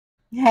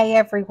Hey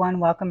everyone,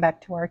 welcome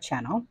back to our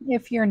channel.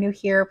 If you're new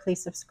here,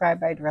 please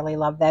subscribe. I'd really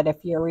love that.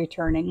 If you're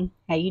returning,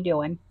 how you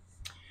doing?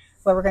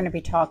 What we're going to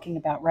be talking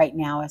about right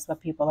now is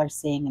what people are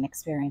seeing and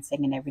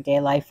experiencing in everyday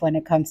life when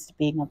it comes to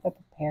being of a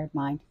prepared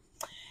mind.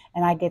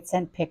 And I get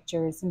sent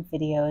pictures and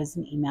videos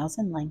and emails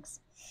and links.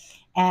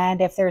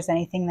 And if there's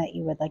anything that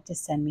you would like to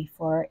send me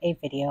for a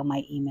video,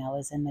 my email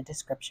is in the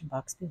description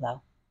box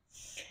below.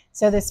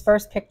 So this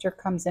first picture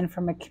comes in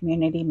from a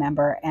community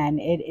member, and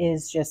it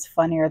is just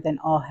funnier than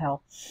all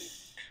hell.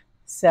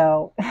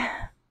 So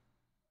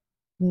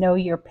know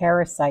your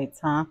parasites,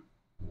 huh?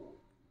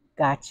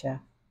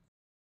 Gotcha.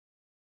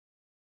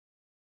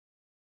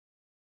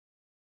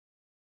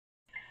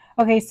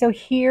 Okay, so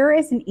here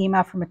is an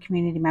email from a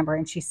community member,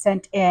 and she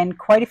sent in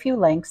quite a few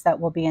links that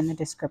will be in the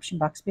description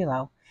box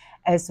below,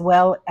 as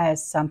well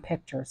as some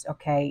pictures,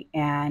 okay?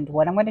 And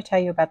what I'm going to tell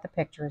you about the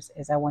pictures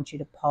is I want you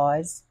to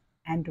pause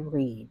and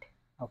read,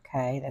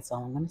 okay? That's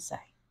all I'm going to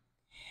say.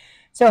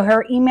 So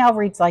her email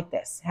reads like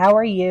this. How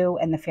are you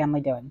and the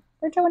family doing?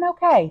 We're doing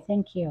okay,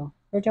 thank you.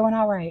 We're doing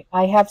all right.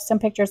 I have some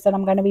pictures that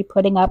I'm going to be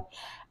putting up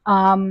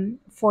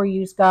for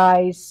you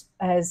guys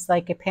as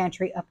like a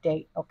pantry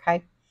update,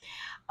 okay?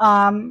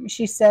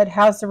 She said,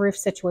 how's the roof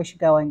situation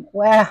going?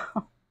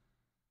 Well,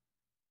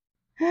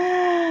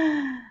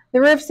 the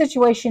roof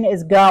situation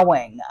is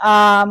going.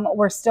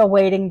 We're still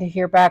waiting to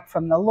hear back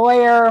from the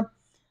lawyer.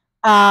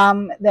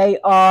 They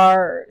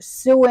are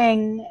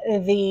suing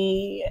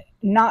the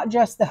not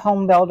just the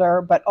home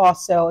builder, but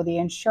also the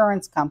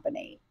insurance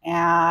company.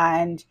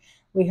 And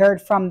we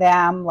heard from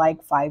them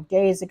like 5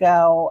 days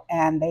ago,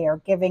 and they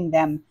are giving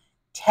them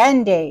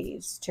 10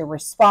 days to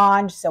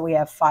respond. So we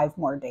have 5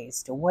 more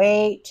days to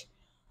wait.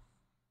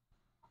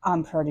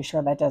 I'm pretty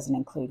sure that doesn't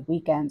include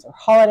weekends or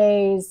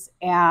holidays.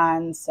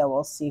 And so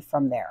we'll see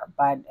from there.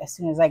 But as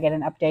soon as I get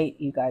an update,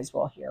 you guys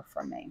will hear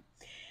from me.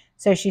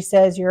 So she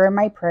says, you're in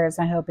my prayers.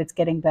 I hope it's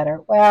getting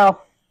better.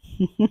 Well,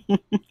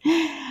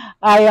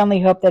 I only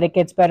hope that it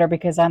gets better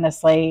because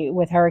honestly,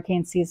 with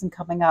hurricane season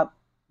coming up,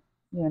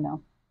 you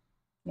know,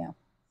 yeah.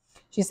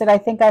 She said, I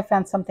think I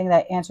found something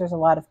that answers a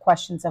lot of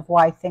questions of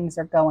why things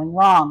are going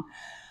wrong.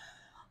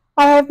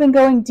 I have been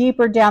going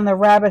deeper down the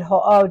rabbit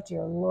hole. Oh,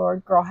 dear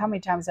Lord, girl, how many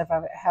times have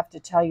I have to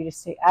tell you to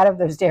stay out of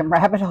those damn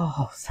rabbit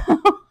holes?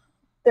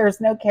 There's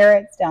no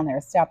carrots down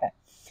there. Stop it.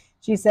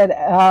 She said,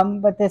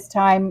 but this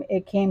time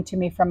it came to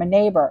me from a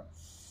neighbor.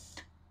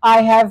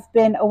 I have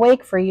been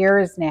awake for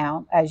years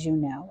now, as you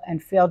know,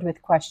 and filled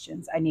with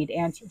questions I need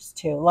answers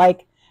to,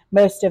 like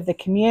most of the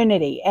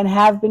community, and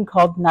have been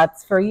called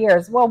nuts for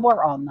years. Well,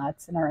 we're all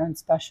nuts in our own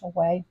special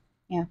way.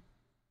 Yeah.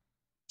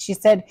 She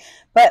said,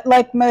 but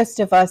like most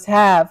of us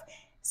have.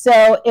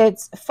 So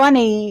it's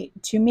funny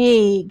to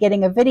me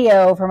getting a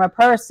video from a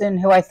person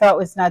who I thought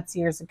was nuts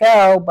years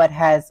ago, but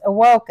has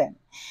awoken.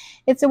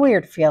 It's a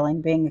weird feeling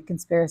being a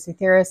conspiracy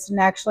theorist and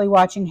actually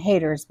watching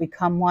haters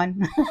become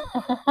one.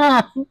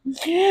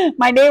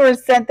 My neighbor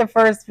sent the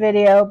first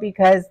video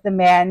because the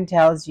man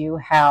tells you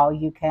how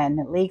you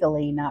can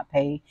legally not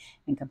pay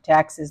income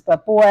taxes.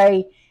 But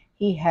boy,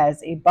 he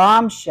has a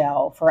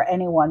bombshell for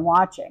anyone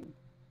watching.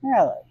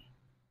 Really?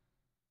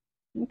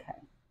 Okay.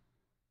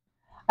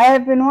 I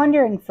have been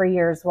wondering for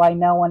years why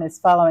no one is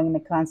following the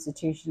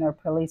Constitution or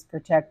police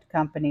protect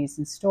companies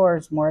and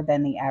stores more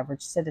than the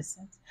average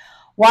citizens.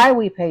 Why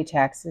we pay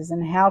taxes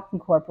and how can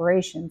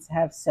corporations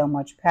have so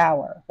much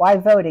power? Why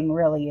voting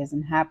really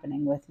isn't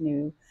happening with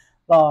new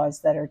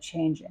laws that are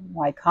changing?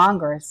 Why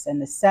Congress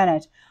and the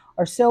Senate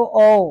are so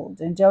old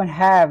and don't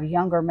have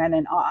younger men?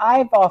 And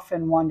I've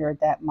often wondered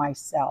that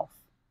myself.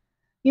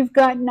 You've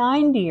got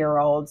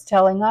 90-year-olds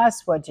telling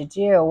us what to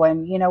do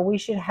when, we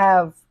should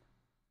have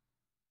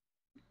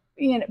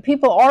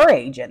people our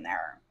age in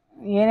there,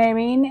 you know what I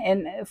mean,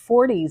 and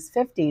 40s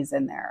 50s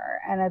in there,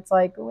 and it's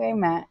like, wait a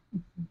minute,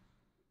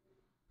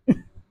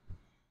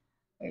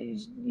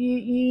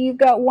 you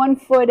got 1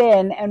 foot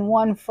in and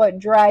 1 foot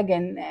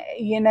dragging,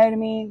 you know what I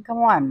mean, come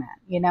on,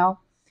 man,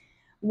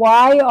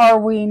 why are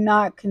we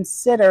not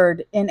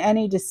considered in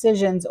any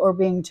decisions or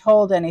being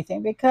told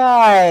anything?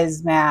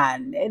 Because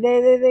man,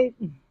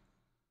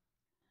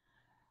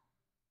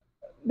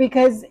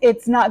 because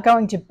it's not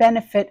going to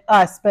benefit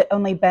us but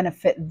only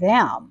benefit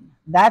them.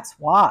 That's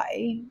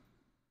why.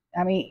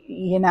 I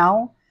mean,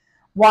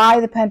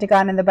 why the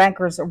Pentagon and the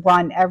bankers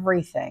run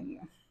everything.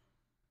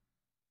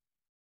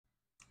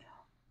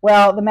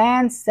 Well, the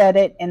man said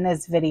it in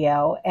this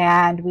video,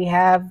 and we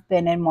have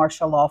been in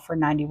martial law for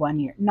 91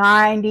 years.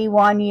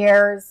 91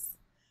 years?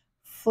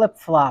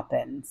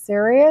 Flip-flopping.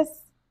 Serious?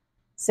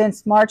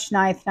 Since March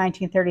 9th,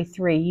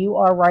 1933. You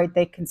are right,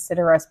 they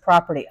consider us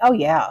property. Oh,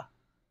 yeah.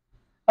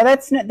 Oh,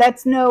 that's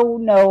no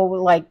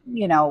like,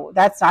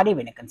 that's not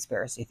even a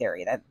conspiracy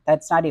theory.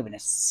 That's not even a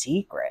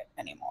secret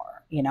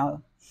anymore,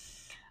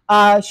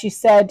 She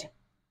said,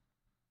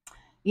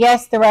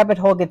 yes, the rabbit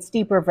hole gets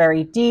deeper,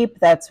 very deep.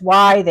 That's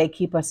why they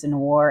keep us in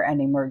war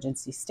and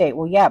emergency state.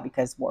 Well, yeah,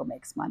 because war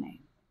makes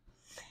money.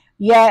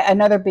 Yet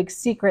another big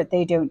secret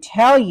they don't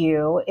tell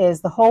you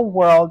is the whole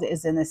world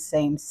is in the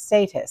same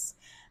status.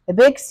 The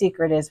big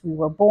secret is we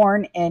were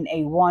born in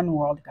a one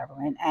world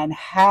government and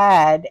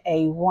had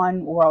a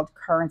one world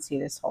currency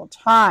this whole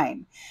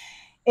time.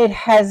 It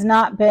has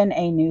not been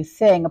a new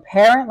thing.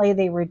 Apparently,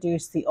 they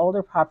reduced the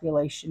older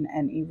population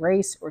and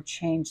erase or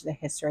change the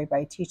history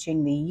by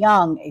teaching the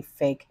young a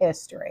fake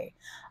history.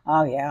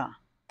 Oh, yeah.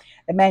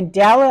 The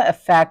Mandela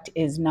effect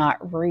is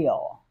not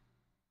real.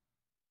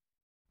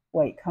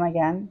 Wait, come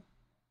again?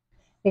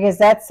 Because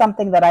that's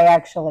something that I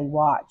actually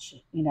watch,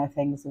 you know,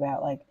 things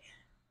about, like,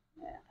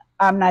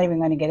 I'm not even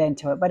going to get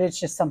into it, but it's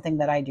just something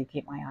that I do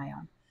keep my eye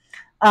on.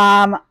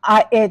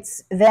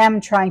 It's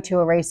them trying to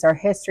erase our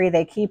history.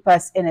 They keep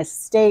us in a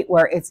state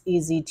where it's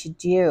easy to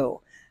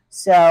do.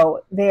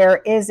 So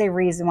there is a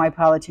reason why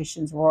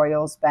politicians,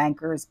 royals,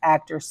 bankers,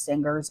 actors,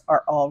 singers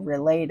are all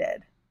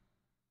related.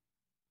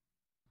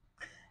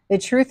 The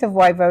truth of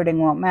why voting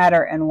won't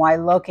matter and why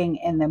looking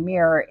in the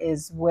mirror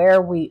is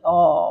where we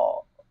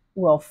all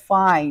will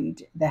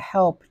find the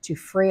help to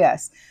free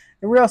us.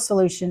 The real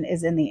solution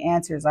is in the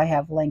answers I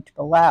have linked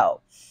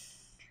below.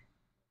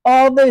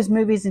 All those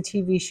movies and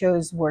TV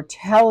shows were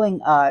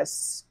telling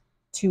us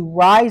to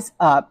rise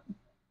up,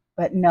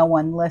 but no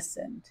one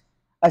listened.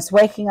 Us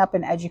waking up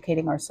and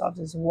educating ourselves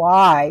is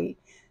why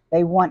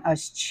they want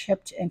us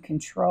chipped and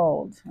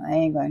controlled. They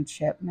ain't going to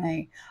chip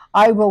me.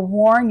 I will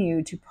warn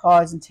you to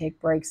pause and take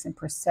breaks in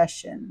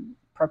processing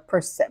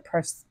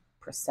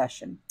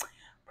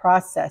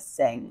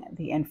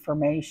the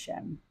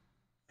information.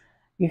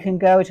 You can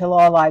go to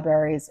law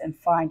libraries and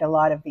find a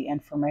lot of the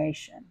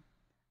information.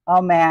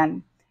 Oh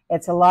man,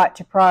 it's a lot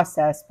to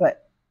process,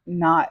 but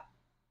no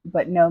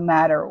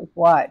matter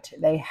what,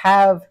 they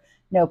have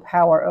no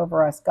power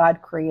over us.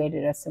 God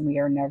created us and we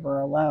are never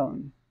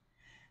alone.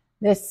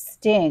 This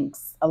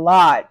stinks a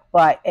lot,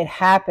 but it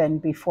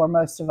happened before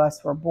most of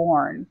us were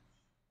born.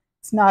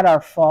 It's not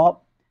our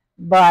fault,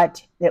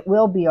 but it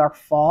will be our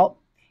fault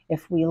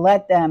if we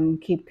let them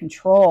keep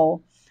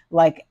control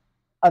like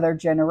other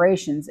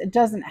generations. It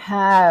doesn't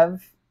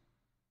have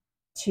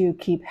to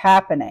keep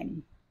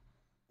happening.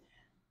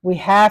 We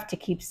have to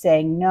keep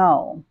saying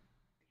no.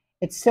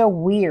 It's so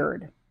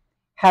weird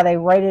how they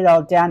write it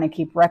all down and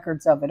keep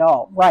records of it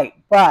all. Right,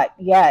 but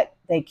yet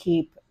they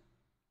keep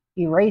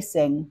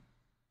erasing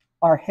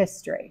our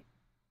history.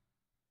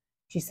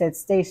 She said,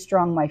 stay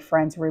strong, my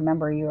friends.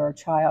 Remember, you are a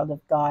child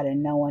of God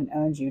and no one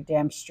owns you.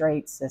 Damn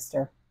straight,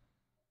 sister.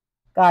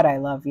 God, I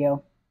love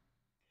you.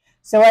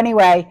 So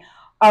anyway,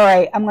 all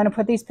right, I'm going to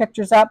put these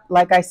pictures up.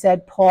 Like I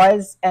said,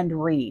 pause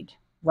and read.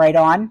 Right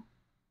on.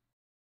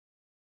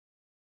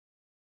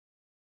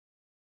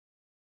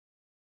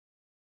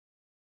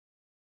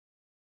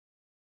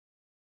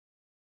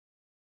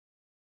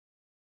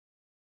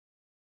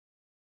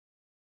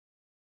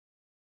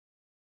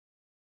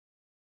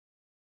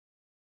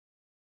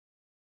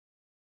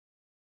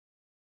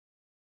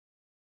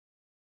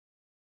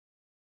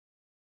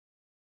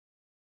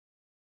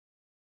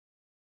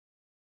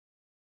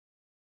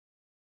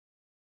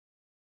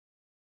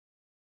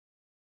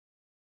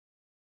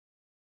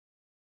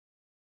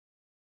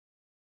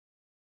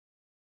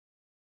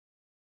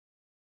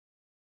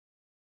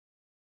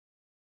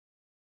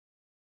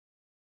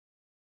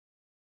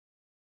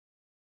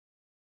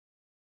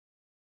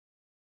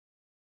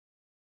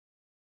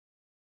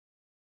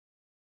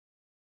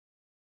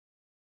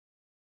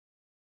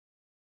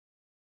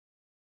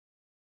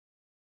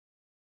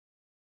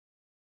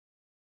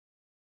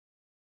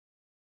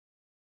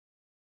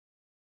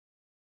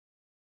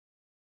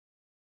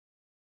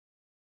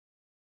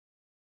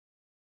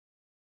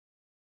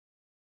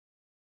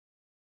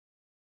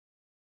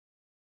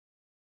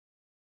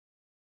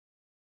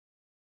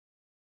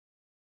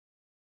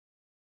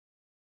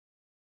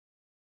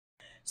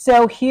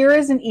 So here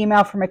is an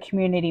email from a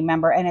community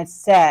member, and it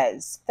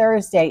says,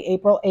 Thursday,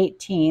 April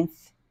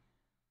 18th,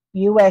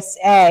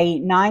 USA,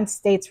 9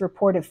 states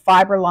reported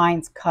fiber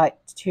lines cut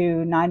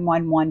to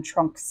 911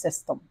 trunk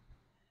system.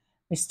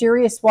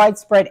 Mysterious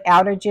widespread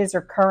outages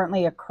are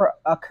currently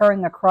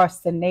occurring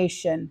across the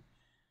nation,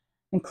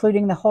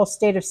 including the whole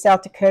state of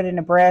South Dakota,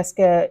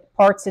 Nebraska,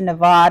 parts of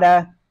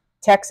Nevada,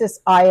 Texas,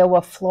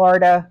 Iowa,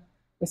 Florida,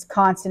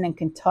 Wisconsin, and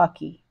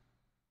Kentucky.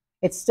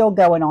 It's still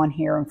going on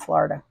here in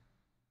Florida.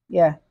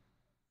 Yeah.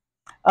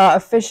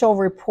 Official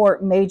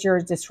report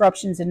major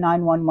disruptions in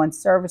 911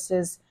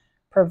 services,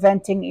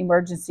 preventing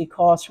emergency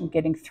calls from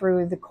getting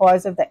through. The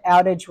cause of the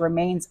outage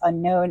remains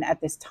unknown at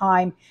this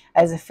time,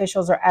 as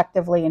officials are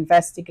actively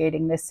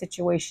investigating. This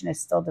situation is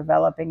still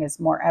developing as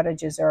more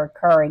outages are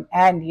occurring.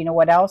 And you know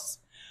what else?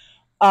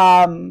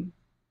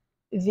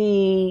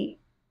 The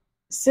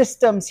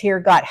systems here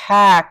got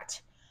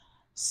hacked.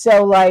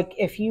 So like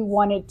if you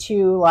wanted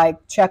to like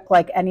check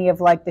like any of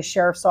like the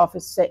sheriff's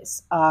office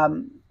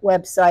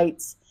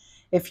websites,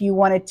 if you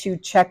wanted to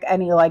check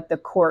any like the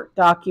court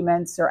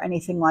documents or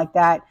anything like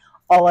that,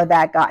 all of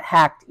that got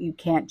hacked. You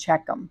can't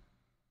check them.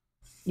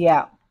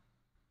 Yeah,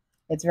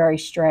 it's very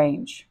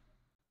strange.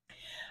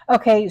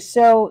 Okay,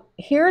 so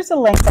here's a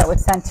link that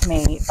was sent to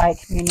me by a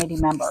community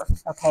member,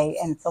 okay,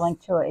 and it's a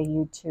link to a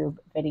YouTube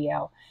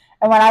video.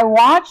 And when I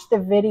watched the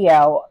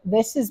video,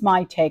 this is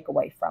my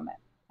takeaway from it,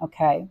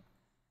 okay?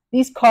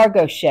 These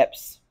cargo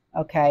ships,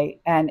 okay,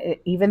 and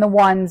even the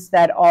ones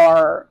that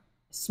are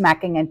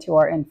smacking into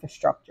our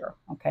infrastructure,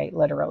 okay,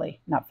 literally,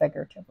 not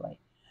figuratively.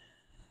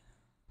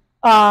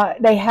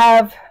 They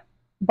have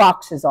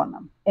boxes on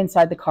them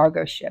inside the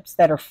cargo ships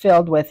that are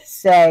filled with,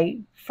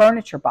 say,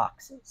 furniture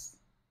boxes,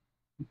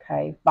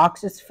 okay,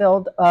 boxes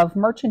filled of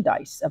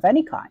merchandise of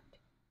any kind.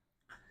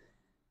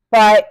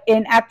 But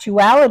in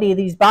actuality,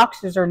 these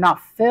boxes are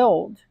not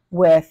filled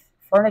with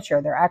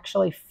furniture. They're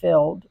actually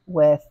filled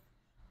with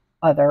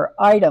other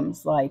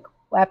items like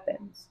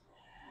weapons.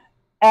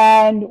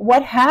 And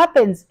what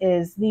happens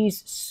is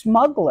these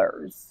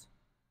smugglers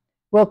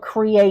will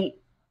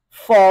create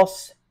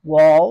false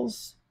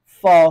walls,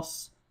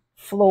 false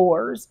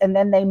floors, and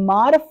then they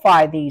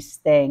modify these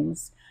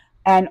things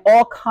and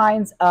all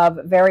kinds of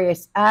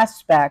various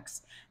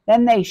aspects.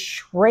 Then they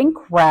shrink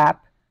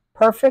wrap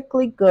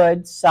perfectly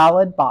good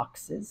solid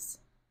boxes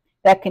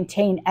that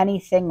contain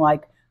anything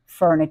like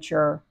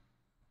furniture,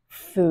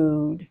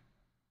 food,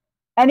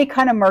 any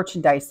kind of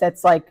merchandise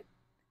that's like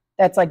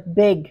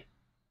big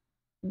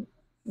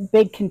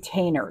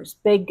containers,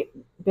 big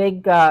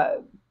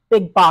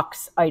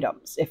box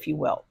items, if you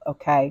will,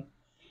 okay?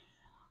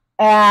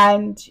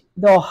 And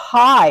they'll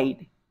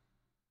hide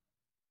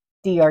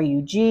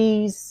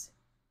DRUGs,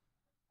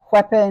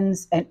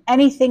 weapons, and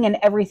anything and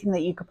everything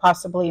that you could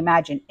possibly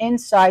imagine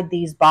inside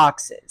these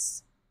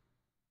boxes.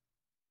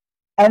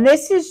 And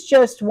this is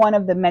just one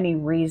of the many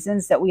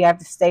reasons that we have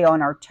to stay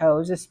on our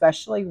toes,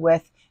 especially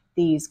with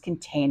these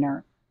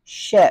container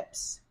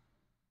ships.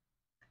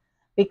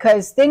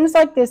 Because things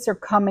like this are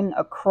coming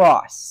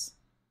across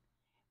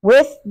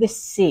with the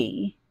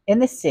sea, in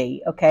the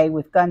sea, okay,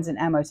 with guns and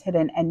ammos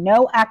hidden, and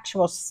no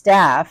actual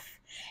staff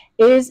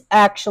is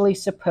actually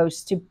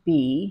supposed to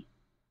be,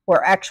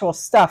 or actual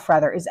stuff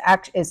rather, is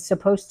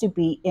supposed to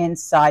be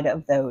inside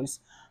of those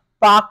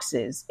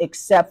boxes,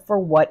 except for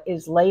what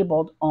is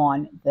labeled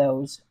on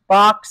those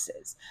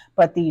boxes.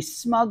 But these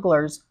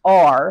smugglers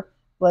are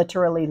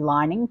literally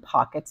lining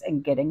pockets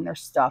and getting their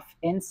stuff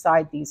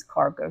inside these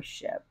cargo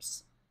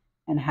ships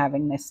and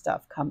having this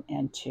stuff come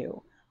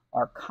into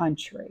our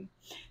country.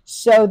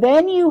 So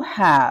then you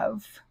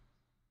have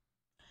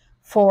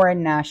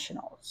foreign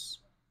nationals,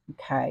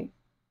 okay?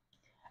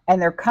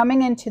 And they're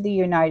coming into the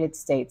United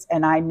States,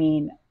 and I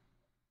mean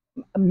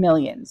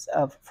millions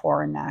of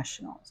foreign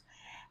nationals.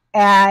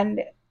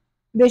 And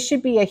this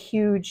should be a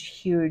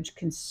huge, huge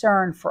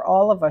concern for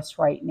all of us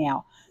right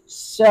now.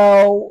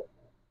 So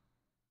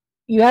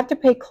you have to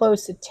pay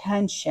close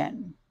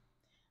attention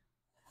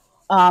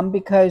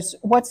because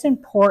what's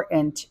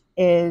important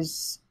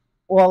is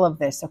all of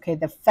this, okay?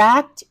 The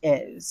fact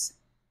is,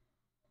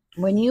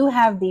 when you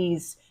have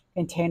these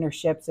container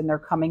ships and they're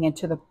coming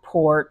into the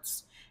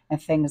ports and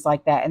things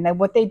like that, and then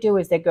what they do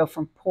is they go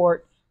from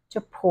port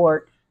to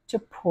port to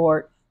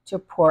port to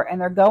port, and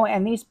they're going,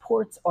 and these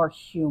ports are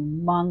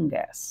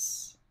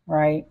humongous,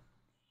 right?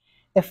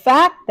 The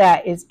fact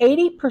that is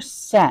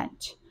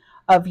 80%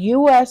 of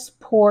U.S.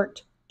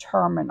 port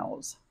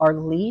terminals are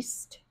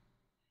leased.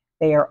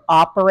 They are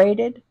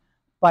operated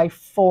by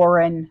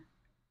foreign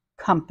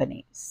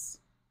companies,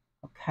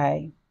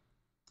 okay?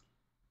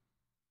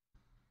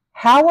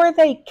 How are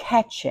they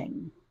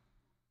catching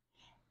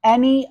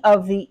any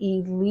of the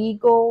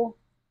illegal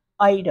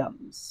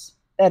items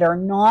that are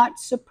not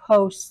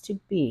supposed to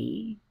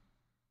be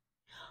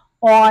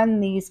on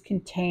these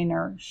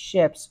container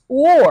ships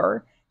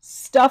or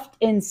stuffed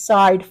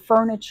inside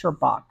furniture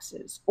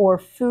boxes or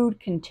food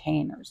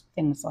containers,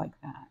 things like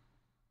that?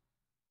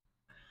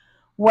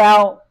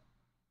 Well,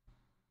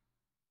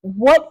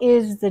 what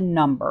is the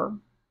number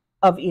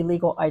of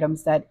illegal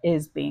items that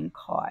is being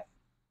caught?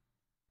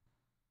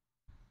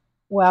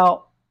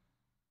 Well,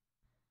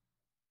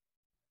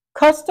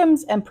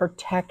 Customs and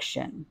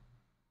Protection,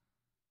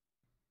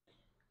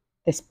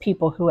 this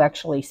people who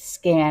actually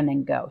scan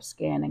and go,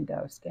 scan and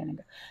go, scan and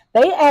go,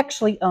 they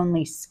actually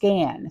only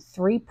scan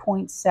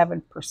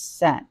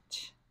 3.7%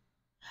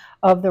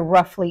 of the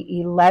roughly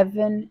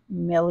 11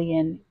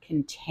 million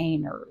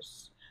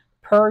containers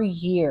per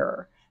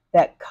year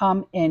that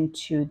come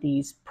into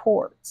these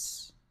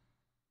ports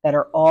that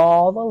are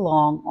all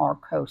along our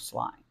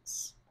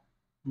coastlines,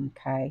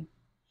 okay?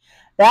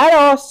 That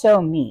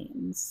also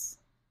means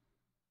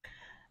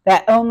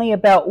that only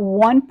about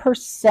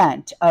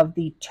 1% of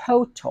the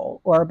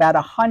total, or about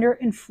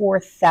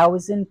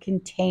 104,000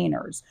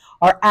 containers,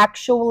 are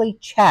actually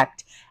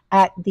checked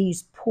at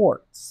these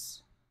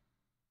ports.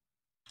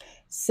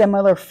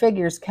 Similar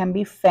figures can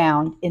be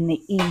found in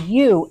the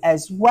EU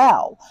as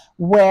well,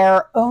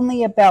 where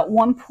only about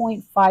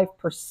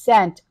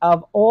 1.5%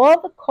 of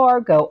all the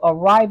cargo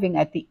arriving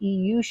at the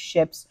EU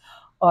ships,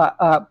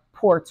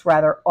 ports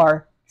rather,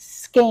 are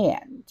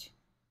scanned.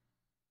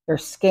 They're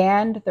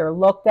scanned, they're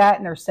looked at,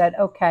 and they're said,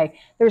 okay,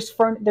 there's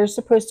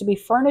supposed to be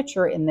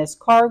furniture in this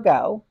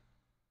cargo,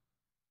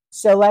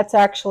 so let's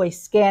actually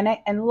scan it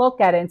and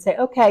look at it and say,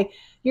 okay,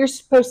 you're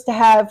supposed to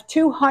have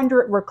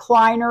 200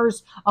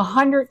 recliners,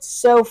 100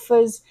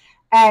 sofas,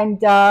 and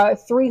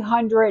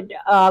 300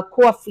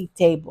 coffee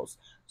tables.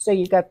 So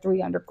you got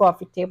 300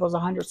 coffee tables,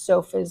 100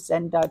 sofas,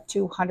 and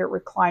 200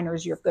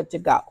 recliners. You're good to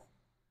go.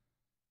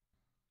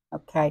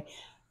 Okay,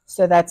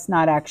 so that's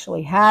not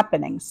actually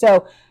happening.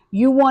 So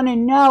you want to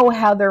know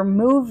how they're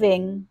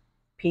moving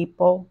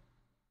people,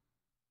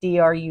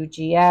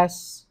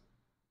 drugs,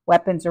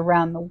 weapons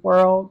around the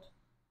world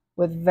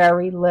with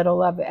very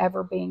little of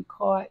ever being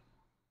caught.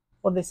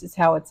 Well, this is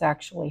how it's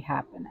actually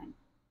happening.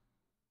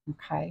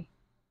 Okay.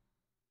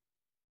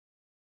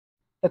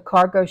 The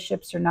cargo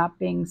ships are not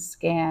being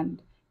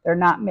scanned. They're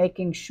not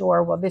making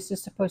sure, well, this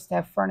is supposed to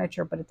have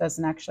furniture, but it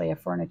doesn't actually have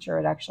furniture.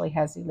 It actually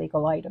has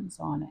illegal items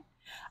on it.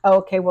 Oh,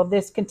 okay, well,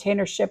 this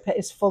container ship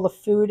is full of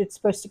food. It's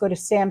supposed to go to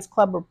Sam's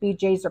Club or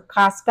BJ's or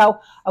Costco.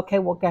 Okay,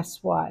 well, guess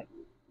what?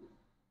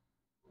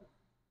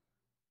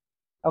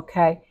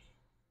 Okay,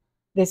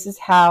 this is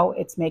how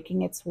it's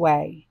making its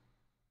way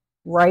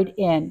right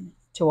in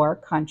to our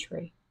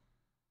country.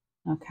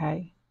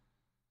 Okay,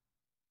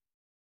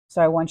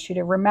 so I want you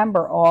to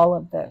remember all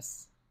of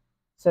this.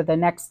 So the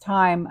next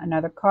time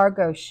another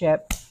cargo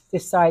ship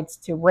decides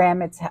to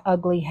ram its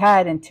ugly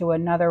head into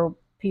another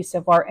piece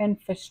of our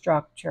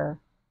infrastructure,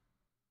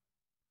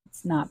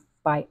 it's not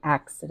by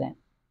accident.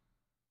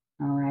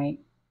 All right.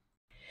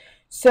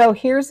 So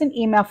here's an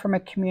email from a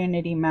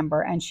community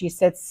member, and she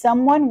said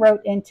someone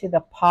wrote into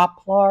the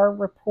Poplar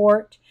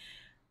report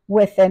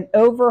with an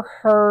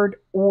overheard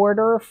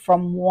order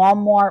from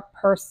Walmart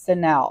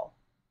personnel.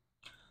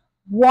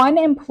 One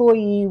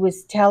employee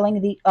was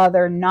telling the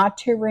other not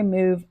to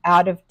remove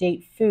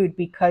out-of-date food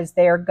because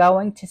they are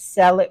going to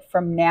sell it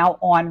from now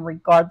on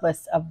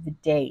regardless of the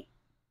date.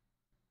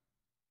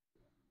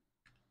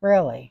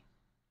 Really?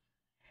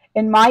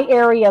 In my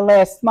area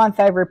last month,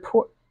 I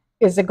report,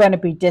 is it going to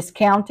be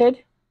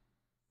discounted?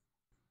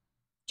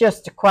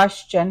 Just a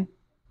question.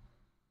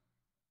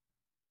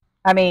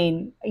 I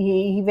mean,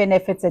 even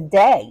if it's a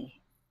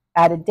day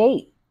out of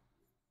date,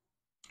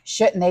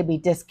 shouldn't they be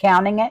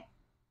discounting it?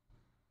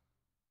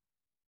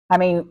 I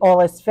mean,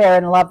 all is fair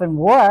in love and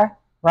war,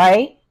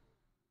 right?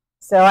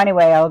 So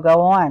anyway, I'll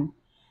go on.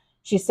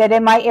 She said,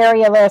 in my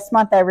area last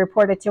month, I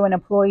reported to an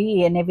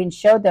employee and even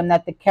showed them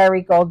that the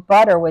Kerrygold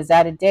butter was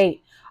out of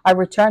date. I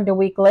returned a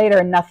week later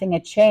and nothing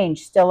had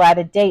changed, still out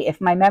of date.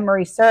 If my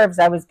memory serves,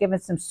 I was given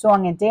some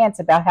song and dance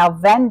about how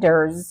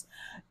vendors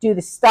do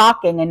the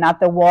stocking and not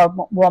the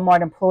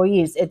Walmart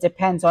employees. It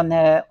depends on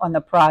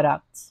the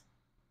product.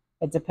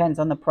 It depends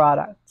on the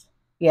product.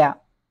 Yeah.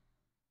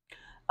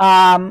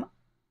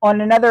 On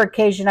another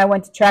occasion, I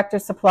went to Tractor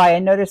Supply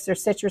and noticed their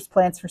citrus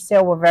plants for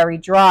sale were very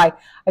dry.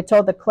 I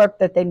told the clerk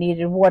that they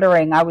needed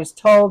watering. I was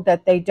told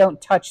that they don't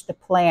touch the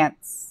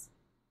plants.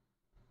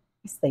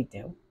 Yes, they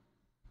do.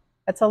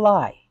 That's a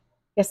lie.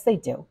 Yes, they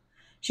do.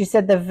 She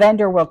said the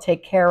vendor will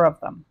take care of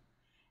them.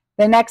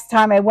 The next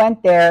time I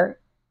went there,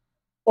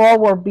 all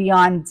were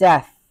beyond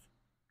death.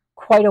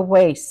 Quite a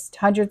waste.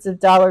 Hundreds of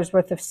dollars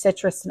worth of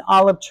citrus and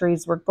olive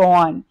trees were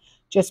gone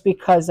just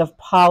because of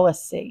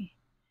policy.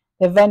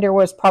 The vendor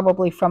was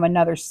probably from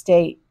another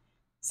state.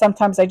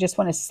 Sometimes I just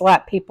want to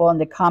slap people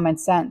into common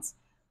sense.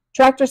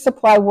 Tractor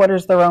Supply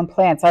waters their own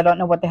plants. I don't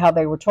know what the hell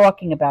they were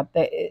talking about.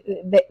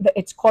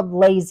 It's called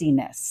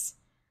laziness.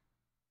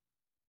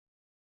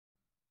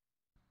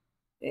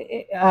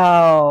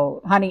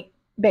 Oh, honey,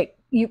 babe,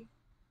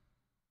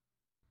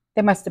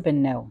 they must have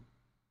been new.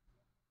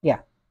 Yeah.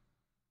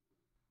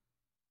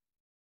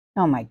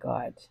 Oh my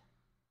God.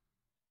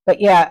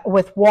 But yeah,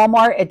 with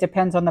Walmart, it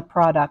depends on the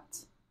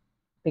product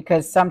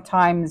because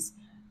sometimes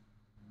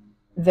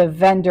the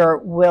vendor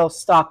will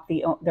stock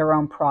their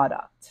own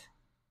product.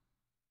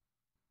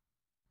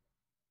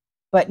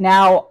 But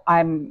now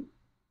I'm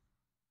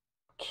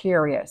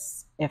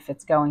curious if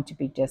it's going to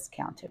be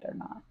discounted or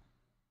not.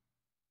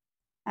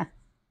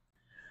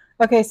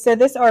 Okay, so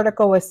this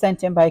article was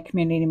sent in by a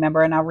community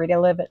member, and I'll read a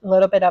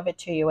little bit of it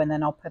to you, and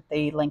then I'll put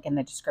the link in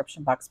the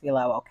description box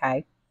below,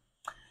 okay?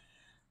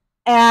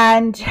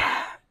 And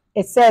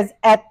it says,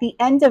 at the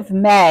end of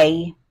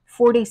May,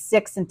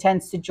 46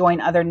 intends to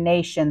join other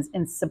nations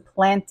in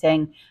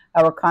supplanting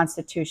our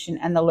Constitution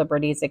and the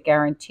liberties it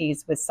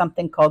guarantees with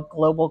something called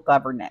global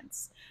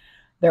governance.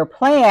 Their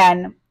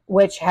plan,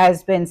 which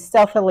has been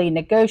stealthily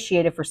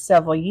negotiated for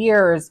several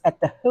years at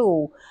the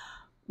WHO,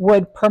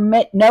 would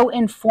permit no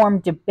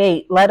informed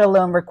debate, let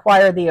alone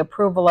require the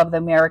approval of the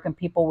American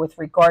people with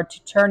regard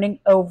to turning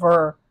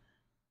over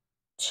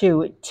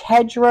to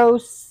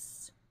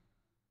Tedros,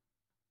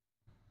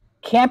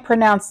 can't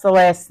pronounce the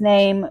last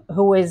name,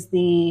 who is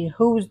the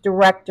WHO's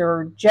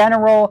Director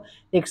General,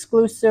 the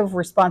exclusive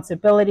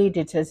responsibility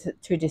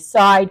to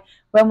decide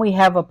when we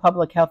have a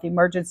public health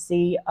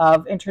emergency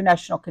of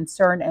international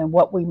concern and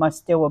what we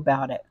must do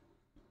about it.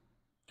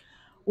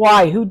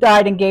 Why? Who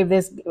died and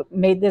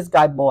made this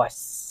guy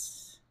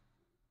boss?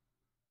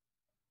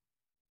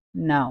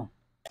 No.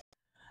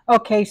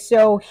 Okay,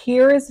 so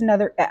here is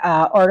another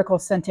article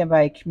sent in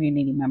by a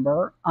community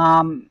member.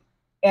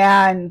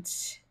 And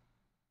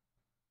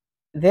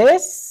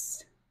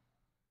this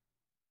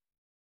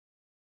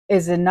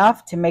is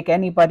enough to make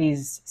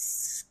anybody's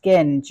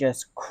skin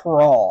just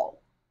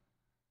crawl.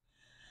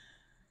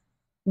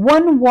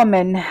 One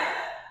woman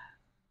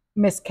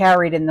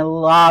miscarried in the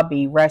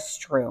lobby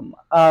restroom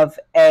of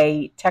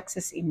a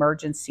Texas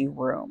emergency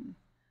room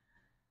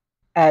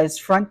as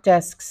front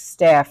desk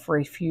staff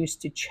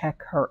refused to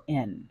check her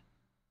in.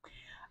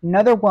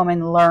 Another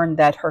woman learned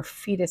that her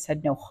fetus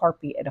had no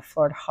heartbeat at a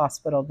Florida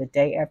hospital the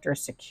day after a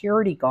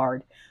security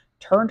guard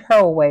turned her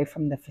away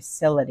from the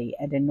facility.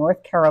 And in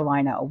North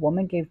Carolina, a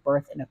woman gave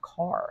birth in a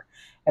car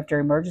after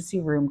emergency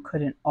room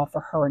couldn't offer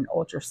her an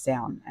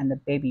ultrasound and the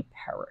baby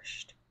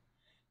perished.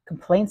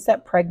 Complaints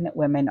that pregnant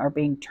women are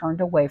being turned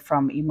away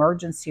from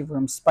emergency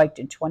rooms spiked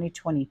in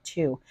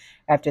 2022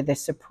 after the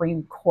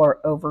Supreme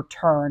Court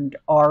overturned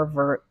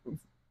R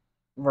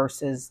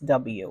versus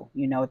W.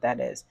 You know what that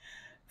is.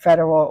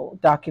 Federal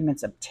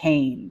documents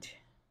obtained.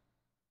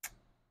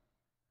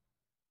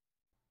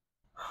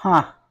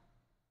 Huh.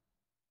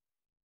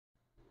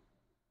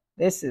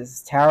 This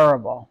is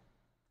terrible.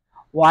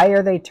 Why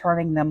are they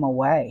turning them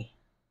away?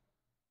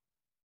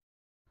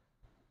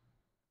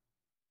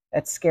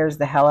 That scares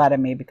the hell out of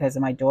me because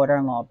of my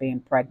daughter-in-law being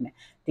pregnant.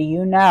 Do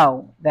you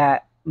know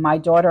that my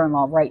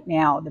daughter-in-law right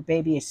now, the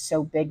baby is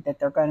so big that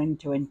they're going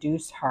to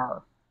induce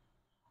her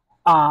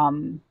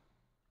on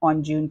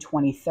June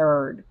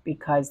 23rd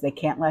because they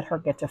can't let her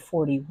get to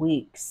 40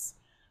 weeks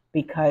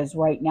because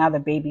right now the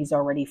baby's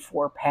already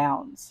 4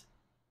 pounds.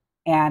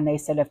 And they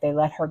said if they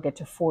let her get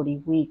to 40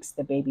 weeks,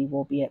 the baby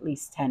will be at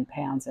least 10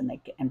 pounds. And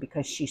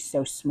because she's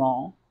so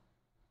small,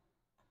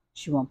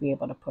 she won't be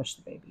able to push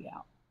the baby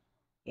out.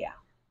 Yeah.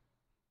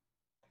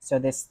 So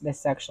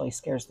this actually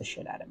scares the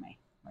shit out of me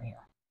right here.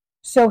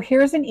 So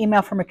here's an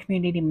email from a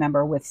community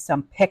member with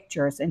some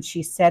pictures. And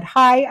she said,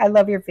 "Hi, I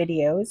love your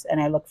videos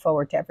and I look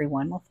forward to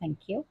everyone." Well,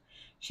 thank you.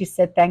 She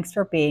said, "Thanks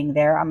for being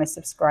there. I'm a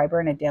subscriber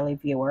and a daily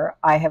viewer.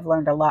 I have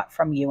learned a lot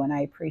from you and I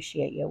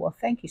appreciate you." Well,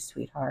 thank you,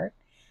 sweetheart.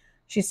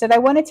 She said, "I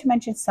wanted to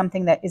mention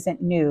something that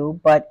isn't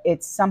new, but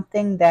it's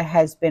something that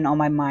has been on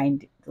my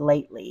mind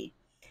lately.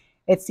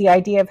 It's the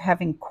idea of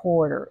having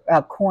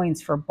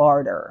coins for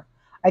barter.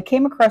 I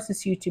came across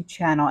this YouTube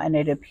channel and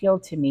it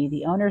appealed to me.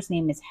 The owner's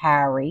name is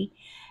Harry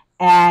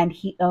and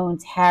he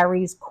owns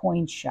Harry's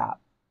Coin Shop.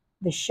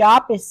 The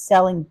shop is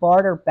selling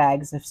barter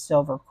bags of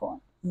silver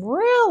coin."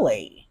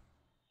 Really?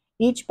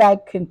 "Each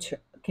bag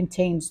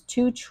contains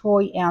 2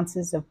 troy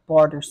ounces of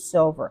barter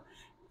silver."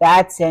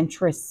 That's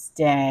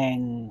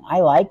interesting.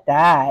 I like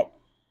that.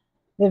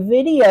 The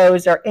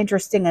videos are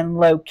interesting and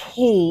low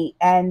key,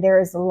 and there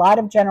is a lot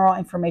of general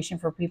information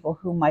for people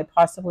who might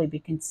possibly be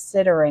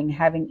considering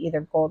having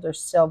either gold or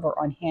silver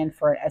on hand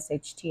for an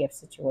SHTF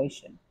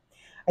situation.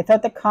 I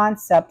thought the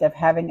concept of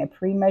having a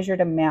pre-measured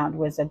amount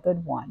was a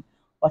good one.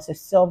 Also,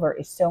 silver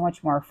is so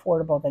much more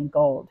affordable than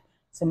gold,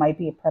 so it might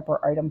be a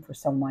prepper item for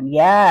someone.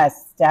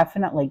 Yes,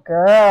 definitely,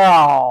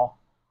 girl.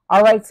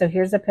 All right, so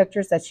here's the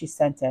pictures that she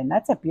sent in.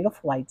 That's a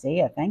beautiful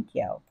idea. Thank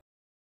you.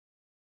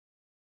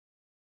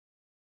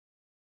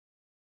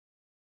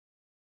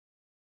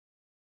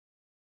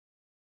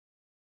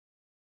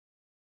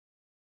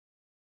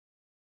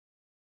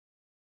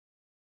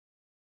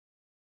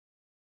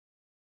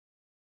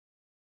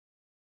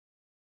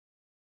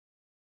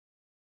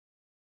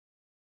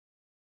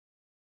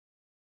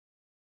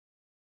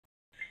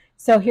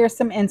 So here's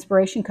some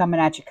inspiration coming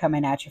at you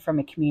from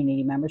a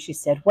community member. She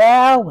said,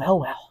 "Well, well,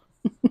 well.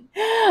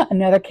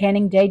 Another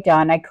canning day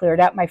done. I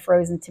cleared out my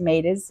frozen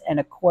tomatoes and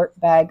a quart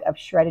bag of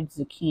shredded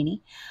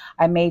zucchini.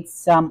 I made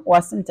some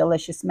awesome,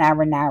 delicious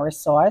marinara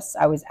sauce.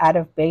 I was out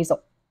of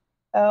basil."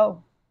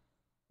 Oh,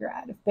 you're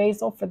out of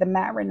basil for the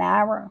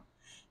marinara.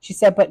 She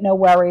said, "But no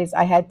worries.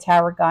 I had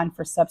tarragon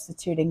for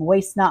substituting.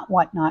 Waste not,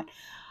 want not.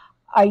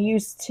 I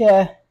used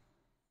to,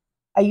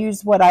 I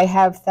use what I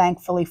have,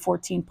 thankfully,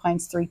 14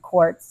 pints, 3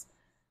 quarts,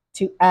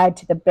 to add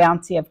to the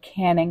bounty of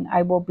canning.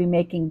 I will be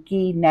making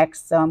ghee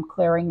next, so I'm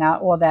clearing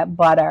out all that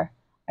butter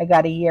I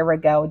got a year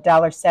ago.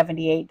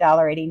 $1.78,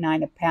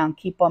 $1.89 a pound.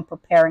 Keep on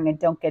preparing and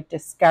don't get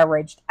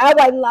discouraged." Oh,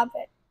 I love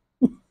it.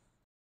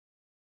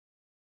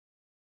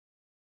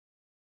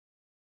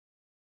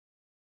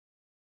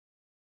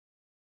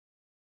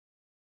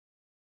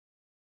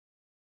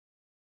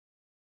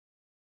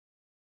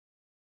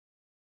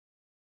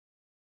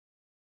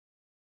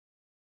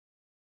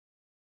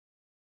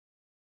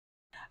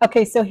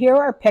 Okay, so here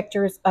are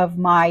pictures of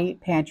my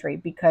pantry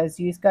because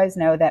you guys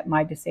know that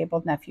my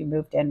disabled nephew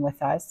moved in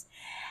with us.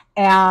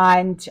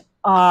 And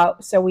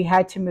so we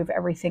had to move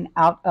everything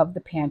out of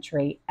the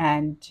pantry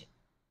and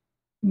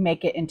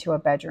make it into a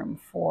bedroom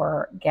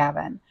for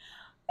Gavin.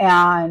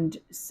 And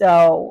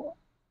so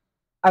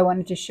I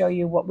wanted to show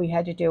you what we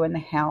had to do in the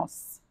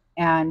house.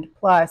 And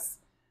plus,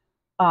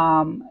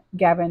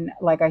 Gavin,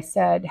 like I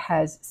said,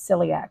 has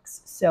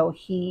celiacs. So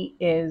he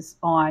is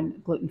on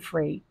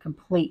gluten-free,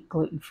 complete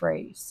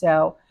gluten-free.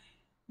 So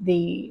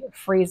the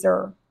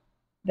freezer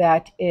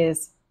that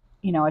is,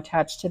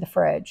 attached to the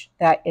fridge,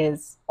 that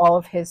is all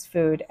of his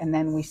food. And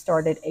then we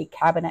started a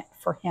cabinet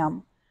for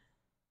him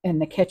in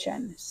the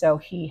kitchen. So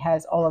he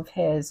has all of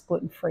his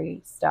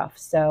gluten-free stuff.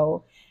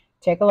 So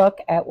take a look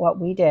at what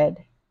we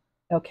did.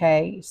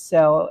 Okay.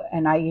 So,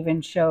 and I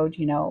even showed,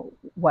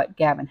 what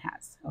Gavin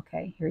has.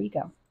 Okay. Here you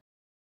go.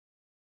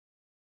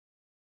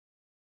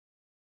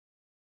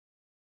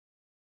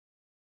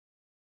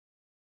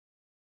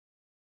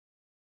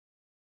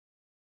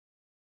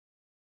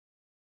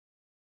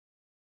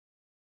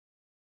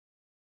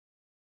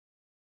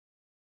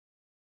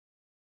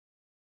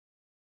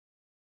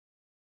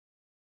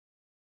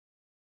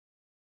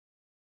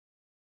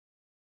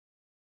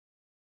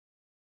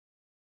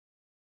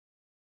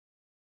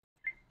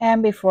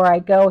 And before I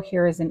go,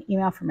 here is an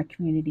email from a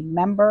community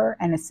member,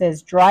 and it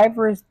says,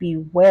 drivers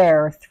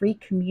beware, 3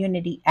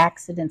 community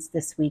accidents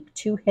this week,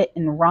 2 hit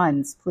and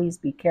runs. Please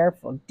be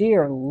careful.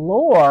 Dear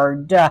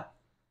Lord. Hit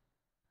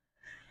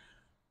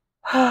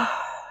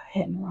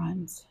and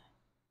runs.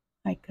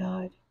 My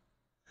God.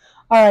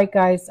 All right,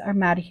 guys,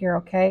 I'm out of here,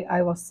 okay?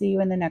 I will see you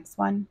in the next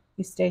one.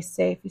 You stay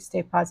safe, you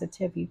stay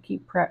positive, you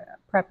keep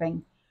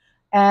prepping.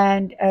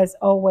 And as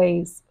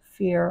always,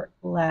 fear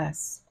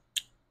less.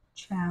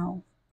 Ciao.